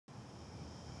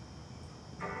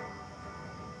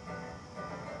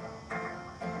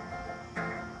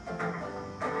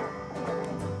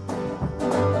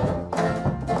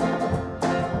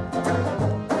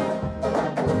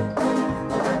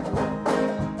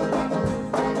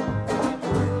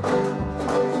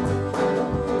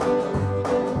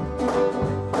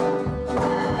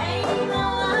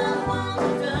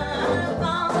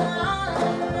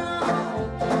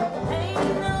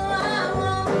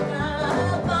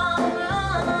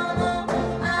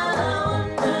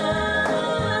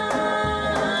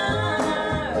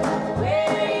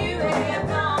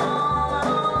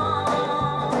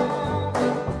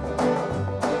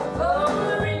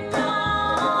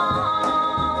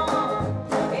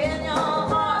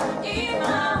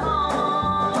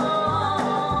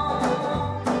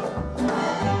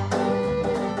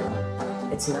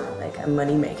a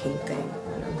money-making thing,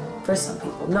 you know, for some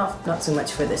people. Not so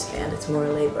much for this band. It's more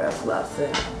a labor of love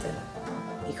than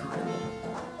economy.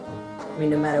 I mean,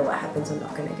 no matter what happens, I'm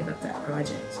not going to give up that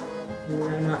project. And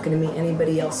I'm not going to meet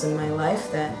anybody else in my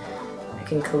life that I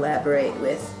can collaborate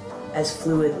with as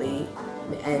fluidly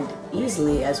and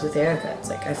easily as with Erika. It's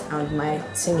like I found my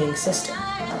singing sister.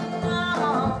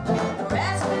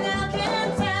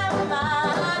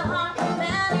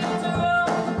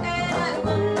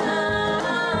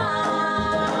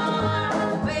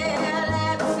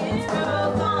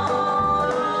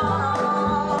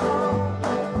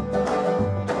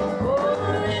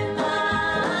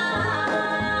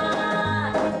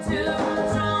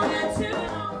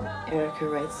 Erika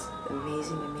writes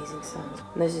amazing, amazing songs.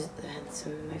 And there's just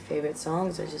some of my favorite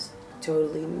songs are just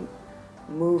totally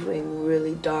moving,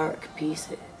 really dark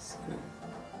pieces, you know.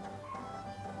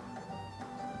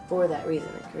 For that reason,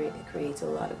 it creates a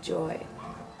lot of joy.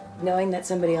 Knowing that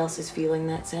somebody else is feeling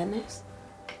that sadness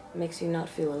makes you not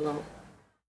feel alone.